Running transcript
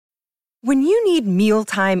When you need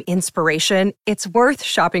mealtime inspiration, it's worth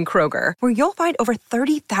shopping Kroger, where you'll find over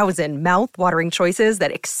 30,000 mouth-watering choices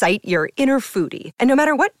that excite your inner foodie. And no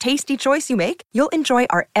matter what tasty choice you make, you'll enjoy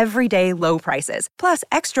our everyday low prices, plus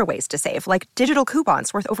extra ways to save, like digital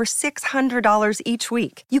coupons worth over $600 each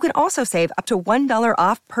week. You can also save up to $1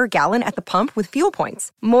 off per gallon at the pump with fuel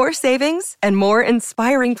points. More savings and more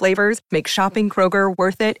inspiring flavors make shopping Kroger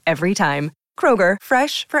worth it every time. Kroger,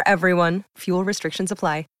 fresh for everyone. Fuel restrictions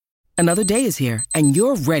apply. Another day is here, and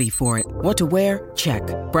you're ready for it. What to wear? Check.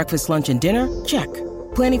 Breakfast, lunch, and dinner? Check.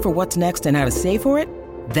 Planning for what's next and how to save for it?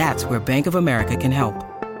 That's where Bank of America can help.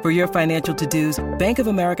 For your financial to-dos, Bank of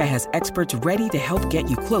America has experts ready to help get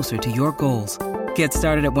you closer to your goals. Get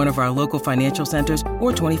started at one of our local financial centers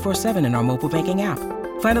or 24/7 in our mobile banking app.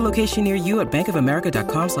 Find a location near you at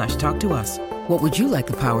bankofamerica.com/talktous. What would you like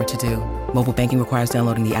the power to do? Mobile banking requires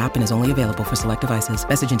downloading the app and is only available for select devices.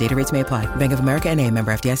 Message and data rates may apply. Bank of America N.A.,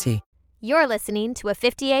 member FDIC. You're listening to a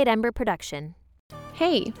 58 Ember production.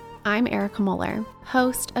 Hey, I'm Erica Muller,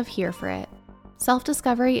 host of Here for It.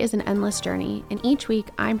 Self-discovery is an endless journey, and each week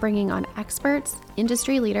I'm bringing on experts,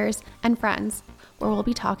 industry leaders, and friends, where we'll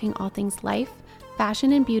be talking all things life,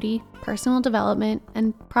 fashion and beauty, personal development,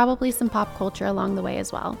 and probably some pop culture along the way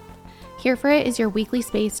as well. Here for It is your weekly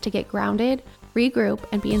space to get grounded, regroup,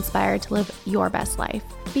 and be inspired to live your best life.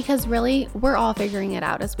 Because really, we're all figuring it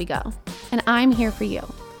out as we go. And I'm here for you.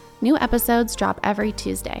 New episodes drop every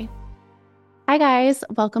Tuesday. Hi guys,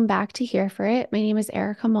 welcome back to Here for It. My name is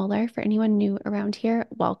Erica Muller. For anyone new around here,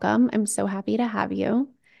 welcome. I'm so happy to have you.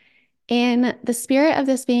 In the spirit of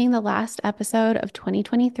this being the last episode of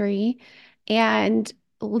 2023 and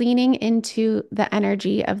leaning into the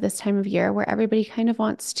energy of this time of year where everybody kind of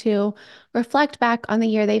wants to reflect back on the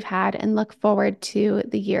year they've had and look forward to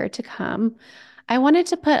the year to come, I wanted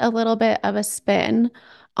to put a little bit of a spin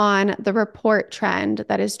on the R.E.P.O.R.T trend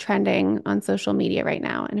that is trending on social media right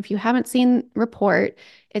now. And if you haven't seen R.E.P.O.R.T,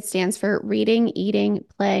 it stands for reading, eating,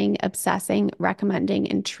 playing, obsessing, recommending,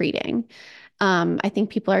 and treating. I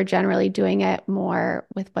think people are generally doing it more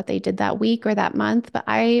with what they did that week or that month, but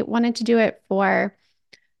I wanted to do it for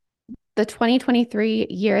the 2023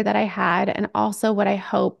 year that I had and also what I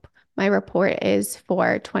hope my report is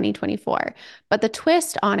for 2024. But the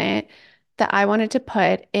twist on it that I wanted to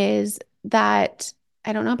put is that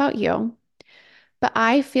I don't know about you, but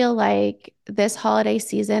I feel like this holiday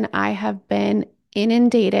season, I have been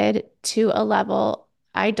inundated to a level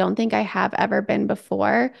I don't think I have ever been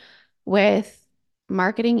before with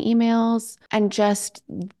marketing emails and just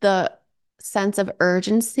the sense of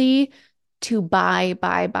urgency to buy,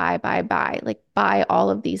 like buy all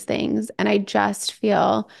of these things. And I just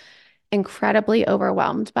feel incredibly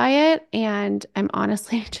overwhelmed by it. And I'm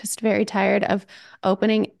honestly just very tired of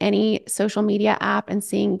opening any social media app and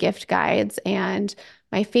seeing gift guides and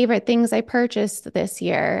my favorite things I purchased this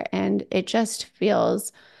year. And it just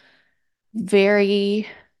feels very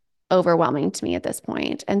overwhelming to me at this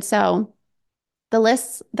point. And so the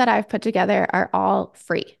lists that I've put together are all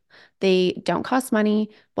free. They don't cost money.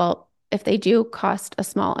 Well, if they do cost a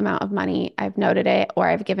small amount of money, I've noted it or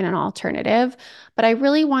I've given an alternative. But I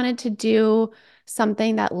really wanted to do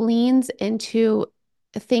something that leans into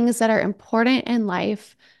things that are important in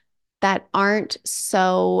life that aren't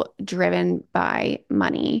so driven by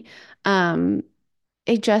money.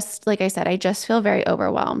 It just, like I said, I just feel very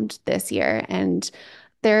overwhelmed this year. And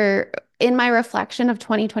in my reflection of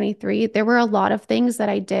 2023, there were a lot of things that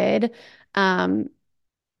I did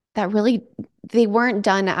that really, they weren't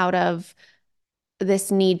done out of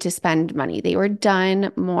this need to spend money. They were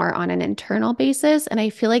done more on an internal basis. And I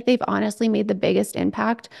feel like they've honestly made the biggest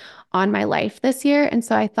impact on my life this year. And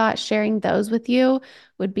so I thought sharing those with you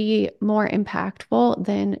would be more impactful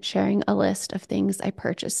than sharing a list of things I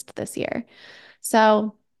purchased this year.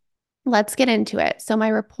 So let's get into it. So my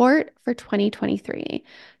report for 2023.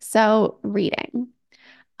 So reading.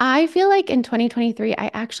 I feel like in 2023, I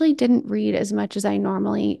actually didn't read as much as I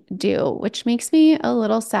normally do, which makes me a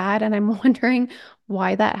little sad. And I'm wondering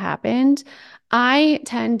why that happened. I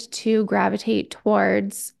tend to gravitate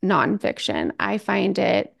towards nonfiction. I find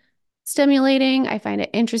it stimulating. I find it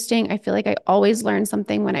interesting. I feel like I always learn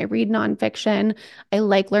something when I read nonfiction. I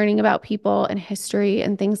like learning about people and history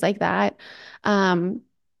and things like that.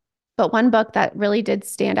 But one book that really did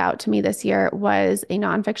stand out to me this year was a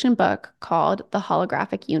nonfiction book called The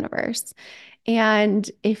Holographic Universe. And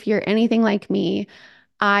if you're anything like me,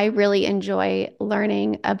 I really enjoy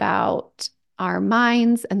learning about our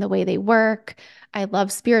minds and the way they work. I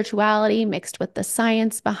love spirituality mixed with the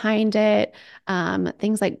science behind it.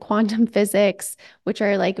 Things like quantum physics, which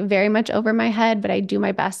are like very much over my head, but I do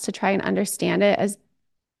my best to try and understand it as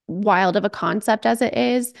wild of a concept as it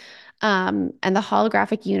is. And the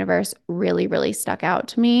holographic universe really, really stuck out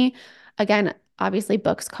to me. Again, obviously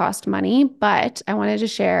books cost money, but I wanted to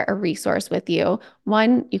share a resource with you.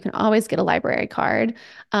 One, you can always get a library card.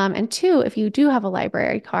 And two, if you do have a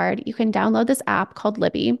library card, you can download this app called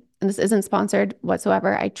Libby. And this isn't sponsored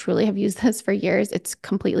whatsoever. I truly have used this for years. It's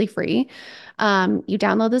completely free. You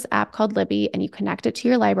download this app called Libby and you connect it to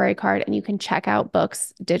your library card and you can check out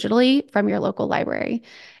books digitally from your local library.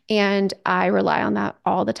 And I rely on that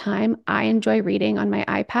all the time. I enjoy reading on my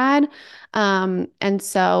iPad. And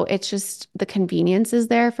so it's just the convenience is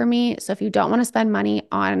there for me. So if you don't want to spend money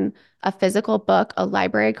on a physical book, a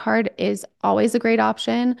library card is always a great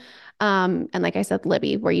option. And like I said,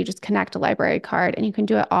 Libby, where you just connect a library card and you can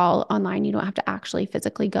do it all online. You don't have to actually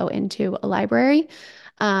physically go into a library.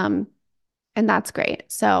 Um, and that's great.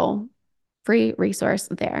 So free resource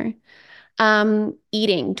there.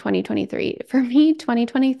 Eating 2023. For me,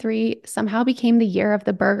 2023 somehow became the year of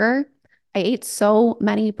the burger. I ate so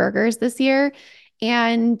many burgers this year,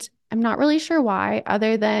 and I'm not really sure why,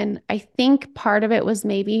 other than I think part of it was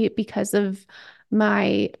maybe because of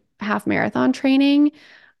my half marathon training.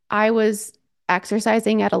 I was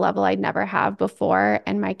exercising at a level I'd never have before,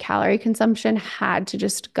 and my calorie consumption had to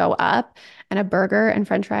just go up. And a burger and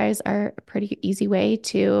french fries are a pretty easy way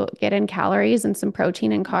to get in calories and some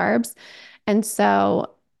protein and carbs. And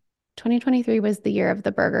so 2023 was the year of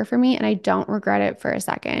the burger for me, and I don't regret it for a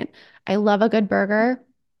second. I love a good burger.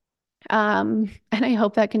 And I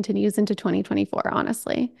hope that continues into 2024,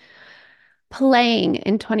 honestly. Playing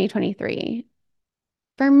in 2023.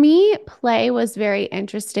 For me, play was very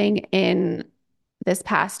interesting in this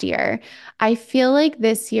past year. I feel like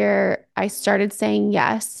this year I started saying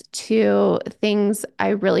yes to things I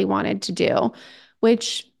really wanted to do,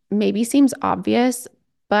 which maybe seems obvious,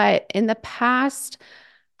 but in the past,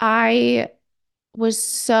 I was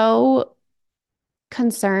so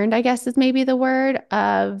concerned, I guess is maybe the word,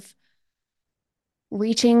 of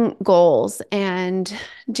reaching goals and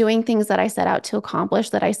doing things that I set out to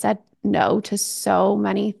accomplish that I said no to so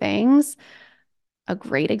many things. A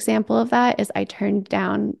great example of that is I turned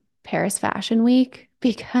down Paris Fashion Week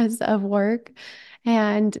because of work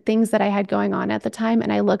and things that I had going on at the time.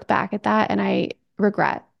 And I look back at that and I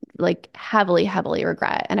regret, like heavily, heavily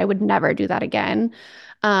regret. And I would never do that again.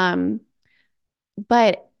 Um,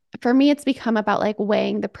 but for me, it's become about like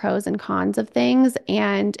weighing the pros and cons of things.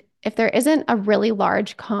 And if there isn't a really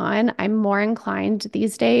large con, I'm more inclined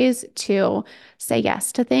these days to say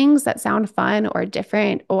yes to things that sound fun or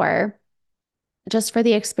different or just for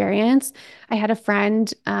the experience. I had a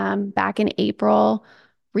friend back in April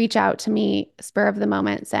reach out to me, spur of the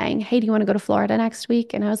moment, saying, "Hey, do you want to go to Florida next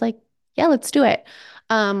week?" And I was like, "Yeah, let's do it."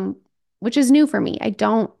 Um, which is new for me. I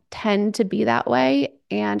don't tend to be that way.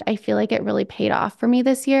 And I feel like it really paid off for me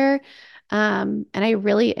this year. And I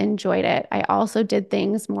really enjoyed it. I also did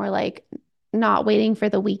things more like not waiting for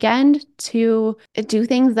the weekend to do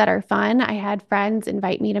things that are fun. I had friends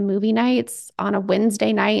invite me to movie nights on a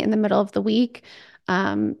Wednesday night in the middle of the week.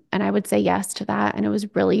 And I would say yes to that. And it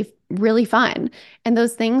was really, really fun. And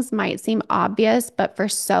those things might seem obvious, but for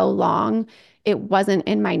so long, it wasn't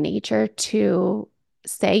in my nature to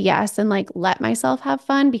say yes and like let myself have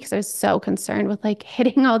fun because I was so concerned with like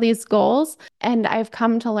hitting all these goals. And I've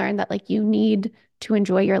come to learn that like you need to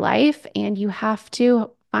enjoy your life and you have to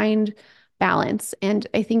find balance. And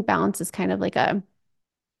I think balance is kind of like a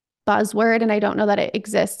buzzword, and I don't know that it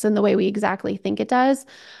exists in the way we exactly think it does,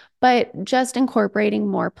 but just incorporating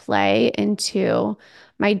more play into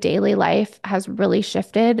my daily life has really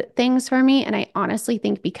shifted things for me. And I honestly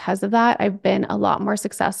think because of that, I've been a lot more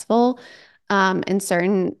successful in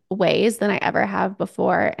certain ways than I ever have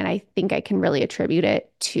before. And I think I can really attribute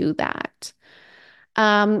it to that.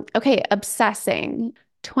 Okay, obsessing.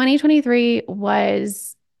 2023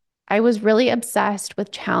 was, I was really obsessed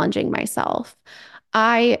with challenging myself.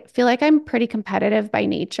 I feel like I'm pretty competitive by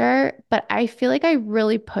nature, but I feel like I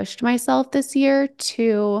really pushed myself this year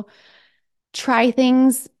to try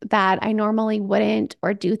things that I normally wouldn't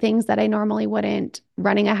or do things that I normally wouldn't.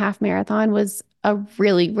 Running a half marathon was a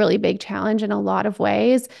really, really big challenge in a lot of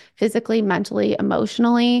ways, physically, mentally,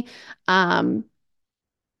 emotionally. Um,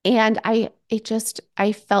 and I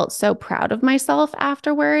felt so proud of myself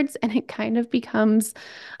afterwards. And it kind of becomes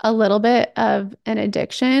a little bit of an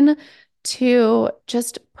addiction to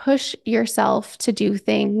just push yourself to do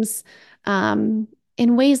things in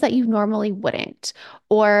ways that you normally wouldn't.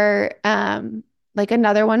 Or like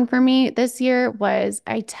another one for me this year was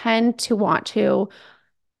I tend to want to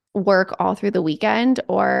work all through the weekend,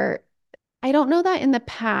 or I don't know that in the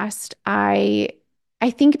past I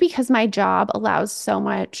think because my job allows so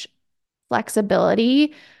much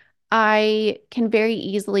flexibility, I can very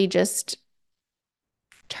easily just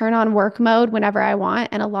turn on work mode whenever I want.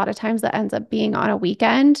 And a lot of times that ends up being on a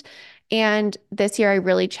weekend. And this year, I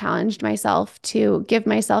really challenged myself to give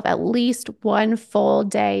myself at least one full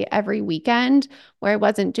day every weekend where I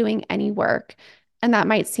wasn't doing any work. And that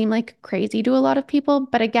might seem like crazy to a lot of people.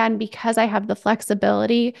 But again, because I have the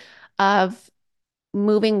flexibility of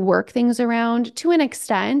moving work things around to an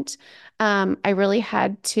extent, I really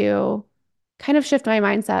had to kind of shift my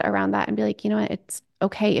mindset around that and be like, you know what, it's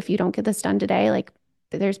okay if you don't get this done today. Like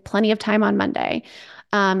there's plenty of time on Monday.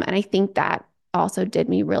 And I think that also did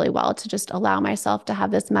me really well to just allow myself to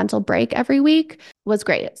have this mental break every week was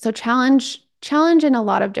great. So challenge in a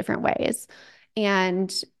lot of different ways.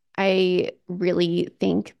 And I really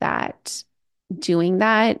think that doing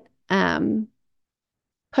that,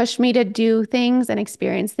 push me to do things and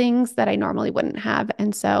experience things that I normally wouldn't have.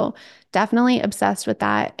 And so definitely obsessed with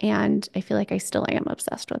that. And I feel like I still am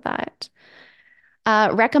obsessed with that.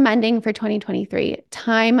 Recommending for 2023,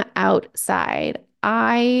 time outside.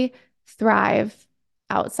 I thrive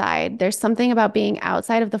outside. There's something about being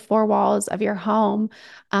outside of the four walls of your home,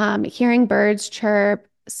 hearing birds chirp,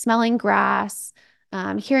 smelling grass,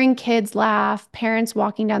 hearing kids laugh, parents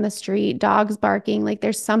walking down the street, dogs barking. Like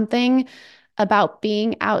there's something about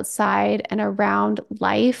being outside and around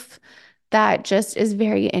life that just is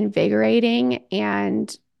very invigorating.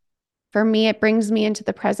 And for me, it brings me into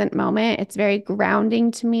the present moment. It's very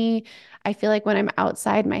grounding to me. I feel like when I'm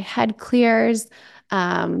outside, my head clears.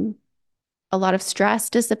 Um, a lot of stress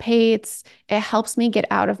dissipates. It helps me get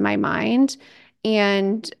out of my mind.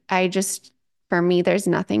 And for me, there's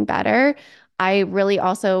nothing better. I really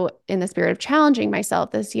also, in the spirit of challenging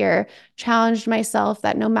myself this year, challenged myself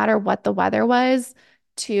that no matter what the weather was,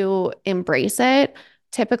 to embrace it.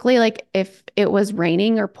 Typically, like if it was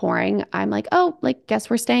raining or pouring, I'm like, oh, like, guess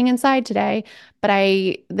we're staying inside today. But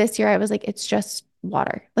this year, I was like, it's just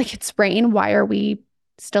water. Like, it's rain. Why are we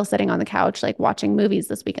still sitting on the couch, like watching movies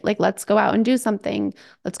this weekend? Like, let's go out and do something.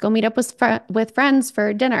 Let's go meet up with friends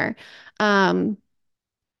for dinner. Um,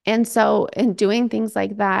 and so in doing things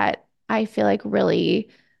like that, I feel like really,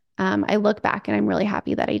 I look back and I'm really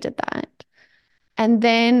happy that I did that. And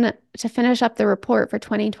then to finish up the report for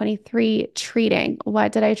 2023, treating.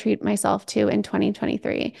 What did I treat myself to in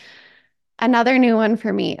 2023? Another new one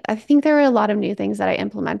for me. I think there were a lot of new things that I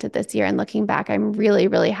implemented this year. And looking back, I'm really,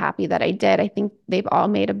 really happy that I did. I think they've all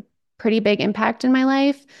made a pretty big impact in my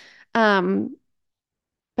life. Um,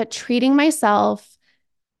 but treating myself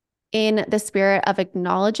in the spirit of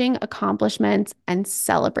acknowledging accomplishments and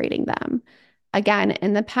celebrating them. Again,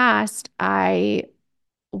 in the past, I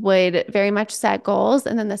would very much set goals.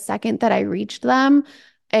 And then the second that I reached them,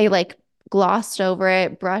 I like glossed over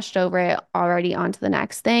it, brushed over it already onto the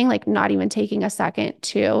next thing, like not even taking a second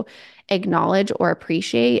to acknowledge or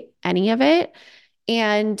appreciate any of it.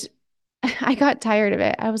 And I got tired of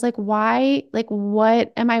it. I was like, why? Like,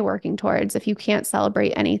 what am I working towards if you can't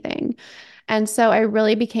celebrate anything? And so I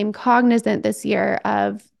really became cognizant this year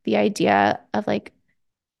of the idea of like,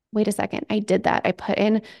 wait a second, I did that. I put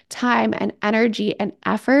in time and energy and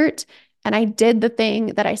effort, and I did the thing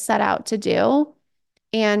that I set out to do.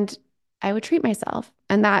 And I would treat myself.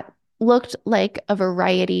 And that looked like a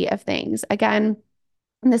variety of things. Again,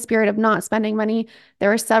 in the spirit of not spending money, there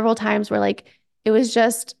were several times where like it was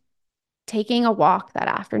just taking a walk that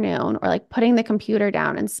afternoon or like putting the computer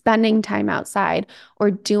down and spending time outside or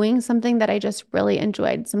doing something that I just really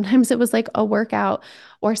enjoyed. Sometimes it was like a workout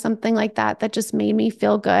or something like that that just made me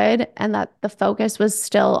feel good and that the focus was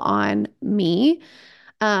still on me.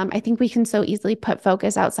 I think we can so easily put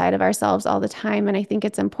focus outside of ourselves all the time. And I think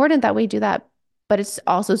it's important that we do that, but it's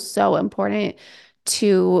also so important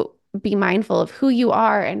to be mindful of who you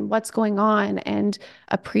are and what's going on and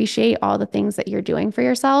appreciate all the things that you're doing for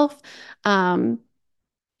yourself. Um,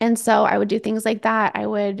 and so I would do things like that. I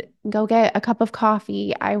would go get a cup of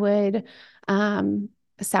coffee. Um,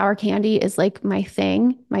 sour candy is like my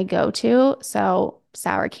thing, my go-to. So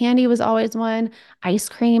sour candy was always one. Ice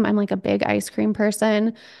cream, I'm like a big ice cream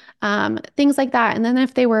person. Things like that. And then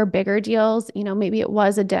if they were bigger deals, maybe it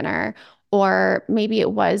was a dinner or maybe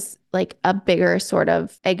it was like a bigger sort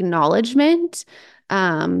of acknowledgement.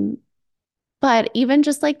 Um, but even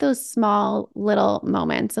just like those small little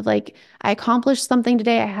moments of like, I accomplished something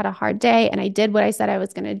today. I had a hard day and I did what I said I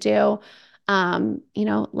was going to do.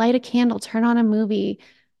 Light a candle, turn on a movie,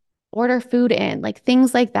 order food in, like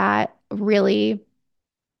things like that. Really,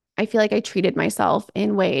 I feel like I treated myself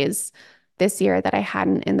in ways this year that I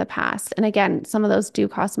hadn't in the past. And again, some of those do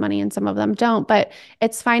cost money and some of them don't, but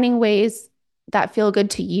it's finding ways that feel good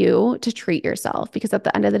to you to treat yourself because at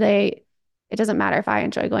the end of the day, it doesn't matter if I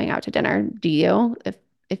enjoy going out to dinner. Do you?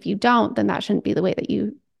 if you don't, then that shouldn't be the way that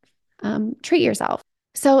you treat yourself.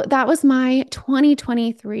 So that was my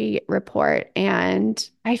 2023 report. And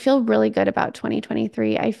I feel really good about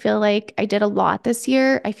 2023. I feel like I did a lot this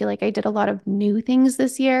year. I feel like I did a lot of new things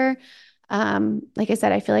this year. Like I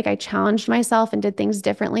said, I feel like I challenged myself and did things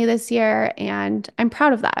differently this year. And I'm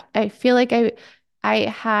proud of that. I feel like I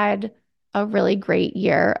had a really great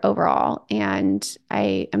year overall. And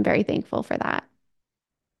I am very thankful for that.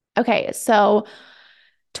 Okay, so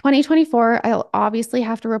 2024, I'll obviously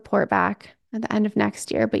have to report back at the end of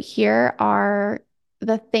next year, but here are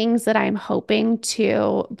the things that I'm hoping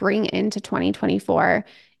to bring into 2024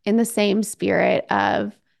 in the same spirit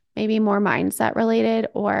of maybe more mindset related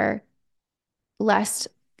or less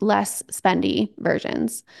spendy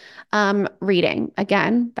versions. Reading,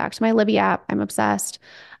 again, back to my Libby app. I'm obsessed.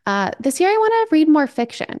 This year I want to read more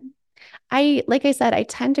fiction. Like I said, I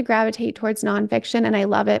tend to gravitate towards nonfiction and I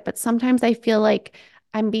love it, but sometimes I feel like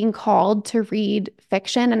I'm being called to read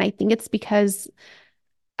fiction. And I think it's because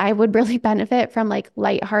I would really benefit from like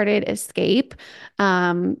lighthearted escape.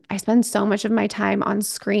 I spend so much of my time on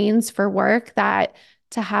screens for work that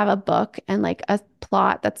to have a book and like a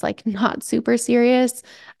plot that's like not super serious,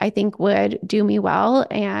 I think would do me well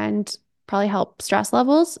and probably help stress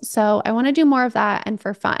levels. So I want to do more of that and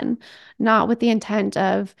for fun, not with the intent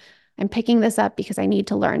of I'm picking this up because I need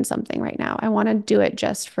to learn something right now. I want to do it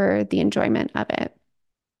just for the enjoyment of it.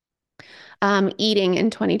 Eating in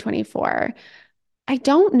 2024. I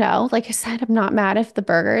don't know. Like I said, I'm not mad if the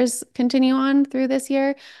burgers continue on through this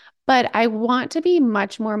year, but I want to be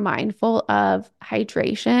much more mindful of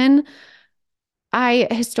hydration. I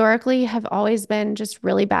historically have always been just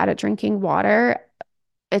really bad at drinking water.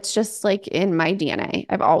 It's just like in my DNA.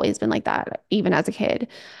 I've always been like that, even as a kid.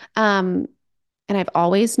 Um, and I've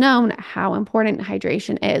always known how important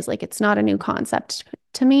hydration is. Like it's not a new concept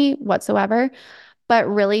to me whatsoever. But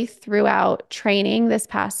really, throughout training this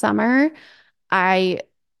past summer, I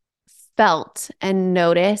felt and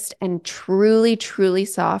noticed and truly, truly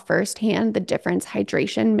saw firsthand the difference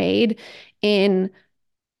hydration made in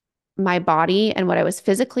my body and what I was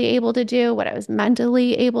physically able to do, what I was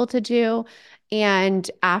mentally able to do. And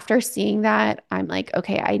after seeing that, I'm like,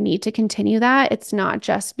 okay, I need to continue that. It's not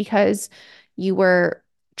just because you were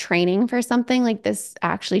training for something, like this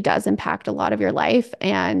actually does impact a lot of your life.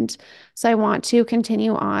 And so I want to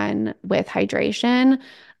continue on with hydration.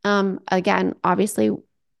 Again, obviously,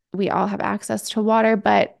 we all have access to water,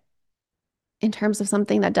 but in terms of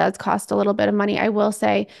something that does cost a little bit of money, I will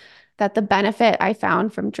say that the benefit I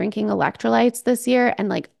found from drinking electrolytes this year and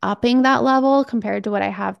like upping that level compared to what I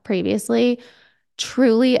have previously,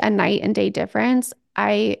 truly a night and day difference.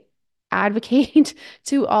 I advocate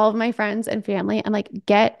to all of my friends and family and like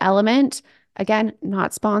get Element. Again,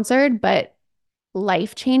 not sponsored, but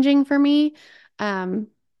life-changing for me. Um,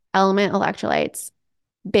 Element electrolytes,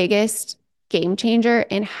 biggest game changer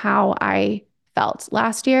in how I felt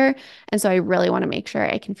last year. And so I really want to make sure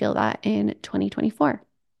I can feel that in 2024.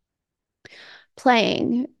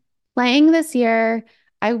 Playing. Playing this year,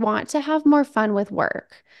 I want to have more fun with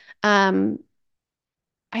work. Um,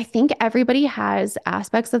 I think everybody has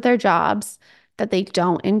aspects of their jobs that they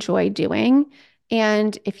don't enjoy doing.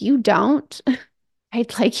 And if you don't,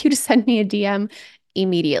 I'd like you to send me a DM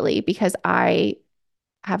immediately because I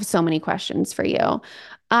have so many questions for you.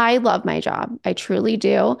 I love my job. I truly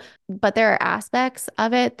do. But there are aspects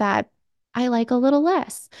of it that I like a little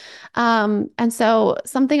less. And so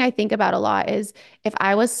something I think about a lot is if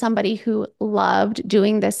I was somebody who loved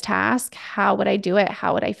doing this task, how would I do it?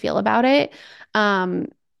 How would I feel about it? Um,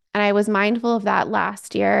 and I was mindful of that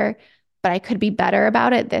last year, but I could be better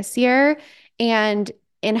about it this year. And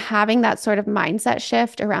in having that sort of mindset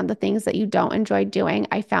shift around the things that you don't enjoy doing,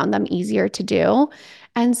 I found them easier to do.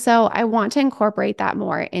 And so I want to incorporate that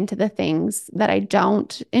more into the things that I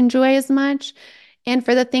don't enjoy as much. And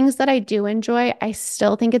for the things that I do enjoy, I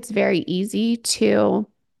still think it's very easy to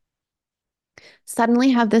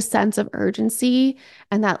suddenly have this sense of urgency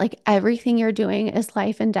and that like everything you're doing is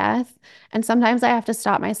life and death. And sometimes I have to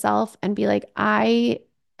stop myself and be like, I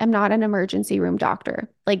am not an emergency room doctor.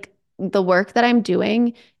 Like the work that I'm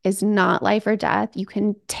doing is not life or death. You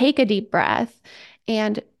can take a deep breath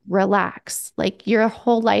and relax. Like your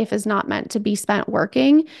whole life is not meant to be spent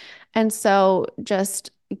working. And so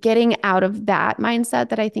just getting out of that mindset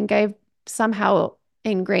that I think I've somehow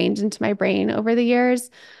ingrained into my brain over the years,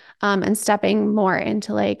 and stepping more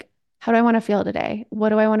into like, how do I want to feel today? What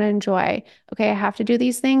do I want to enjoy? Okay, I have to do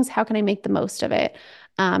these things. How can I make the most of it?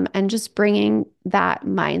 And just bringing that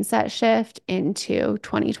mindset shift into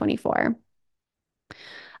 2024.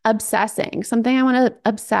 Obsessing. Something I want to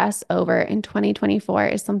obsess over in 2024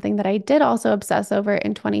 is something that I did also obsess over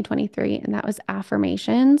in 2023, and that was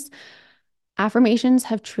affirmations. Affirmations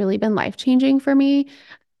have truly been life-changing for me.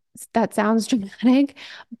 That sounds dramatic,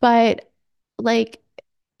 but like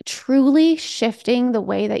truly shifting the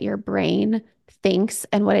way that your brain thinks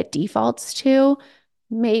and what it defaults to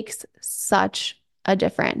makes such a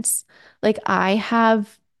difference. Like I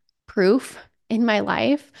have proof in my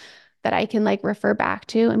life that I can like refer back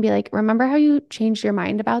to and be like, remember how you changed your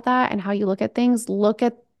mind about that and how you look at things? Look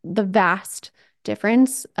at the vast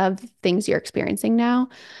difference of things you're experiencing now.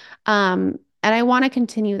 And I want to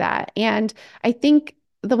continue that. And I think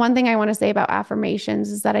the one thing I want to say about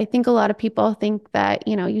affirmations is that I think a lot of people think that,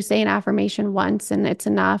 you say an affirmation once and it's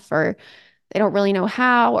enough, or they don't really know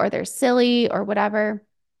how, or they're silly or whatever.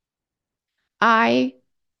 I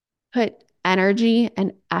put energy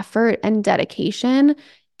and effort and dedication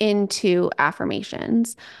into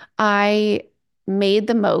affirmations. I made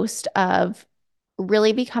the most of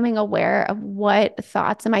really becoming aware of what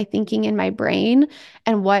thoughts am I thinking in my brain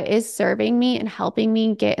and what is serving me and helping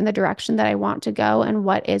me get in the direction that I want to go and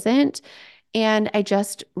what isn't. And I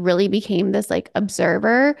just really became this like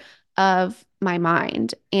observer of my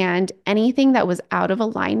mind, and anything that was out of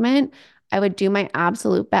alignment, I would do my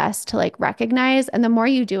absolute best to like recognize. And the more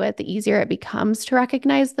you do it, the easier it becomes to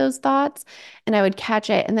recognize those thoughts. And I would catch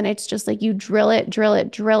it. And then it's just like you drill it, drill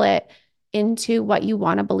it, drill it into what you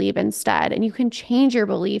want to believe instead. And you can change your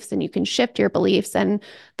beliefs and you can shift your beliefs. And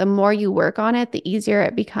the more you work on it, the easier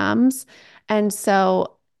it becomes. And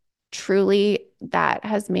so truly that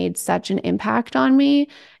has made such an impact on me.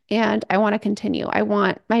 And I want to continue. I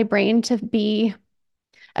want my brain to be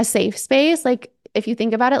a safe space. Like, if you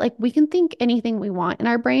think about it, like we can think anything we want in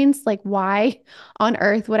our brains. Like, why on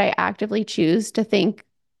earth would I actively choose to think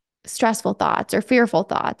stressful thoughts or fearful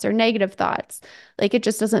thoughts or negative thoughts? Like, it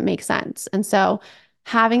just doesn't make sense. And so,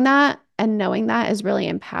 having that and knowing that is really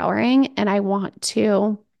empowering. And I want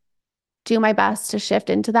to do my best to shift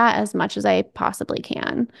into that as much as I possibly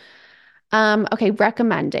can. Okay,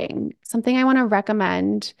 recommending. Something I want to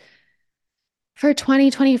recommend for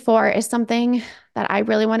 2024 is something that I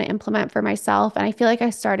really want to implement for myself. And I feel like I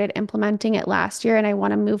started implementing it last year and I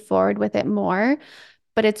want to move forward with it more.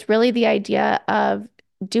 But it's really the idea of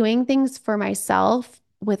doing things for myself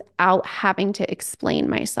without having to explain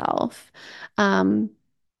myself. Um,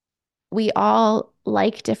 we all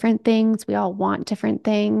like different things. We all want different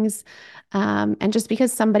things. And just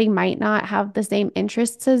because somebody might not have the same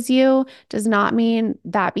interests as you does not mean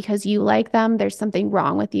that because you like them, there's something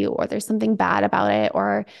wrong with you or there's something bad about it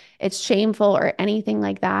or it's shameful or anything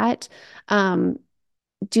like that. Um,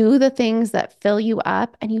 do the things that fill you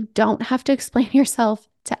up and you don't have to explain yourself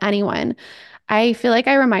to anyone. I feel like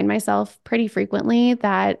I remind myself pretty frequently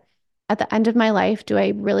that at the end of my life, do I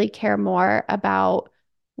really care more about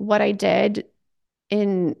what I did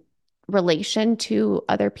in relation to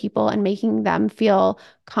other people and making them feel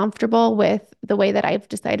comfortable with the way that I've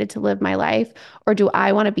decided to live my life? Or do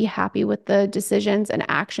I want to be happy with the decisions and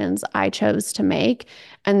actions I chose to make?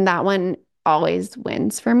 And that one always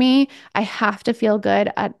wins for me. I have to feel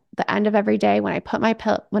good at the end of every day when I put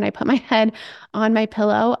my head on my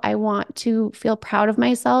pillow. I want to feel proud of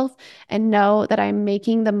myself and know that I'm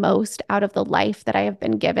making the most out of the life that I have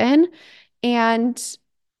been given. And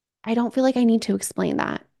I don't feel like I need to explain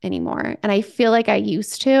that anymore. And I feel like I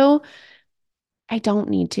used to. I don't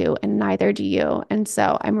need to, and neither do you. And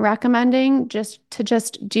so I'm recommending just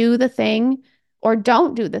do the thing or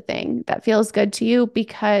don't do the thing that feels good to you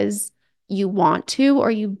because you want to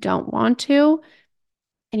or you don't want to,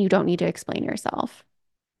 and you don't need to explain yourself.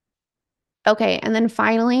 Okay, and then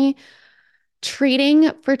finally,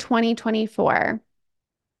 treating for 2024.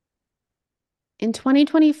 In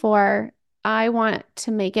 2024, I want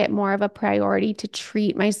to make it more of a priority to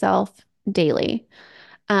treat myself daily.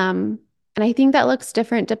 And I think that looks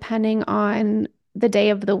different depending on the day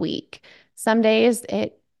of the week. Some days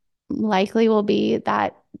it likely will be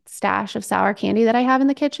that stash of sour candy that I have in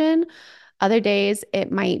the kitchen. Other days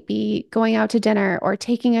it might be going out to dinner or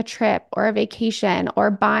taking a trip or a vacation or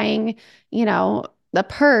buying, the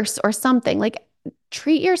purse or something. Like,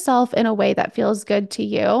 treat yourself in a way that feels good to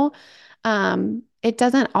you. It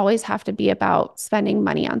doesn't always have to be about spending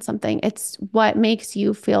money on something. It's what makes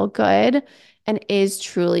you feel good and is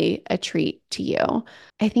truly a treat to you.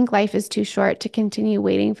 I think life is too short to continue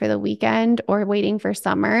waiting for the weekend or waiting for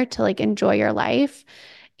summer to like enjoy your life.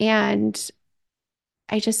 And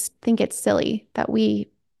I just think it's silly that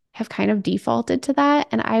we have kind of defaulted to that.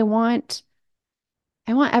 And I want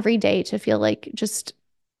every day to feel like just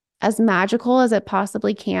as magical as it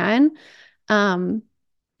possibly can. Um,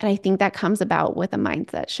 And I think that comes about with a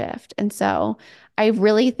mindset shift. And so I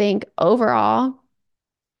really think overall,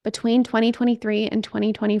 between 2023 and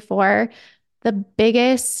 2024, the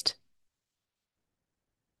biggest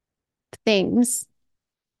things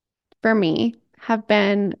for me have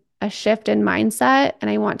been a shift in mindset. And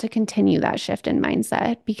I want to continue that shift in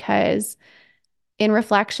mindset because in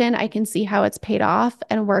reflection, I can see how it's paid off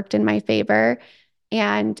and worked in my favor.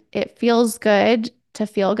 And it feels good to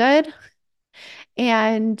feel good.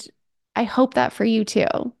 And I hope that for you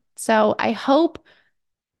too. So I hope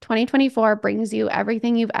 2024 brings you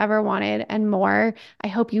everything you've ever wanted and more. I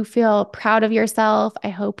hope you feel proud of yourself. I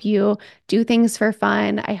hope you do things for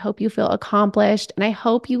fun. I hope you feel accomplished. And I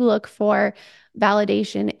hope you look for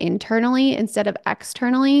validation internally instead of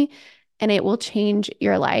externally, and it will change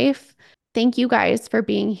your life. Thank you guys for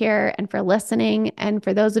being here and for listening. And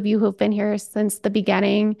for those of you who've been here since the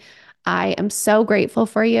beginning, I am so grateful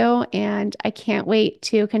for you. And I can't wait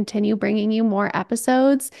to continue bringing you more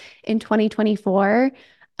episodes in 2024.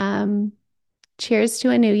 Cheers to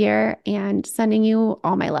a new year and sending you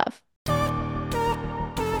all my love.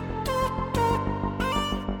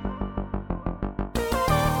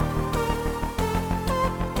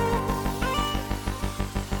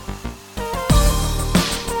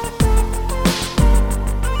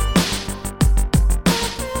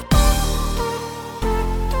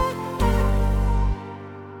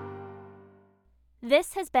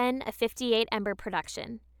 This has been a 58 Ember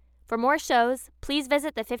production. For more shows, please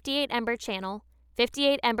visit the 58 Ember channel,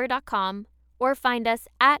 58ember.com, or find us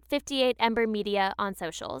at 58 Ember Media on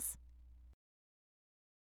socials.